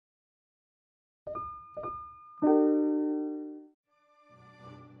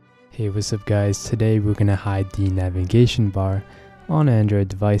Hey, what's up guys? Today we're gonna hide the navigation bar on Android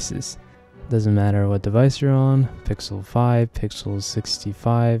devices. Doesn't matter what device you're on, Pixel 5, Pixel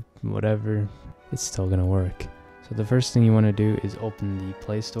 65, whatever, it's still gonna work. So the first thing you want to do is open the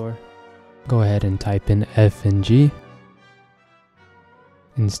Play Store. Go ahead and type in FNG.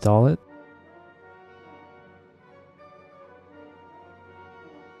 Install it.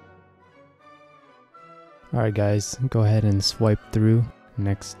 Alright guys, go ahead and swipe through.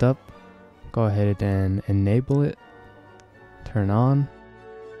 Next up, go ahead and enable it. Turn on.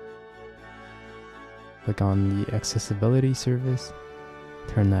 Click on the accessibility service.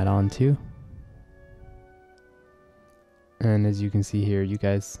 Turn that on too. And as you can see here, you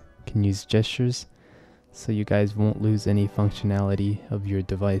guys can use gestures, so you guys won't lose any functionality of your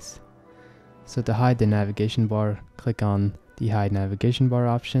device. So to hide the navigation bar, click on the hide navigation bar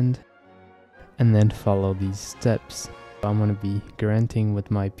option and then follow these steps. I'm going to be granting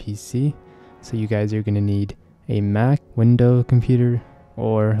with my PC, so you guys are going to need a Mac, Windows computer,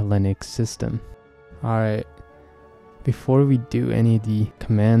 or Linux system. Alright, before we do any of the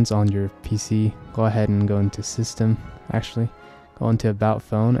commands on your PC, go ahead and go into System, go into About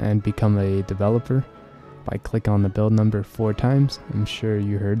Phone and become a developer by click on the build number 4 times. I'm sure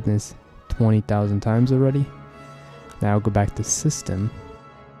you heard this 20,000 times already. Now go back to System,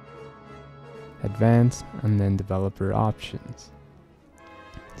 Advanced, and then Developer Options.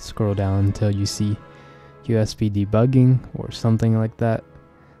 Scroll down until you see USB Debugging or something like that.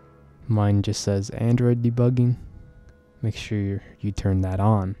 Mine just says Android Debugging. Make sure you turn that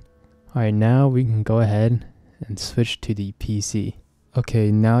on. Alright, now we can go ahead and switch to the PC.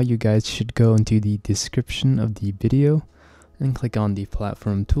 Okay, now you guys should go into the description of the video and click on the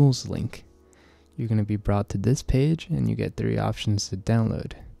Platform Tools link. You're going to be brought to this page and you get 3 options to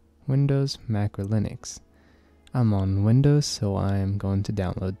download: Windows, Mac, or Linux. I'm on Windows, so I am going to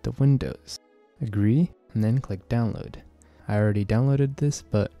download the Windows. Agree, and then click download. I already downloaded this,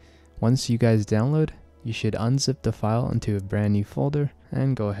 but once you guys download, you should unzip the file into a brand new folder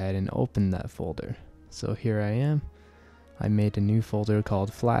and go ahead and open that folder. So here I am. I made a new folder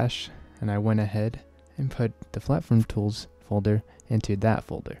called Flash, and I went ahead and put the Platform Tools folder into that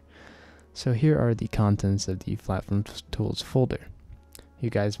folder. So here are the contents of the Platform Tools folder. You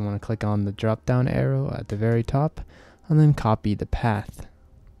guys want to click on the drop down arrow at the very top and then copy the path.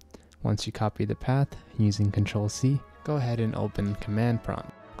 Once you copy the path using Ctrl+C, go ahead and open Command Prompt.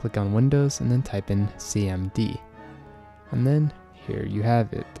 Click on Windows and then type in CMD. And then here you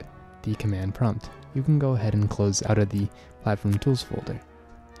have it, the command prompt. You can go ahead and close out of the Platform Tools folder.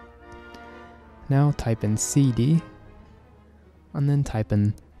 Now type in CD and then type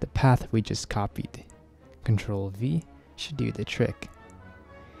in the path we just copied. Ctrl+V should do the trick.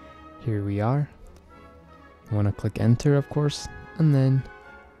 Here we are. You want to click enter, of course, and then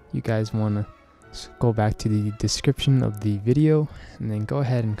you guys want to go back to the description of the video and then go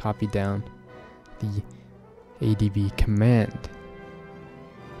ahead and copy down the ADB command.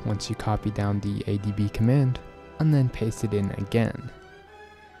 Once you copy down the ADB command and then paste it in again.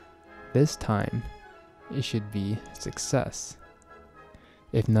 This time it should be success.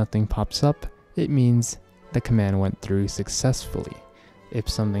 If nothing pops up, it means the command went through successfully. If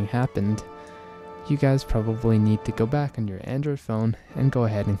something happened, you guys probably need to go back on your Android phone and go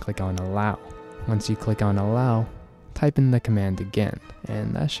ahead and click on allow. Once you click on allow, type in the command again,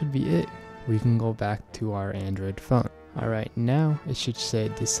 and that should be it. We can go back to our Android phone. Alright, now it should say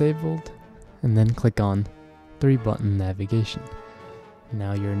disabled, and then click on 3-button navigation.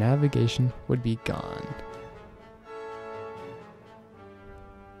 Now your navigation would be gone.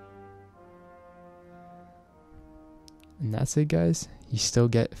 And that's it guys. You still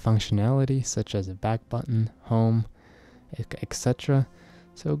get functionality such as a back button, home, etc.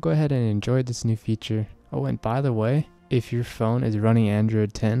 So go ahead and enjoy this new feature. Oh, and by the way, if your phone is running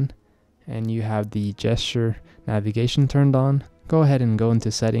Android 10 and you have the gesture navigation turned on, go ahead and go into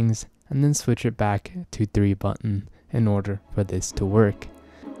settings and then switch it back to 3-button in order for this to work.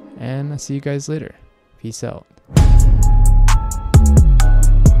 And I'll see you guys later. Peace out.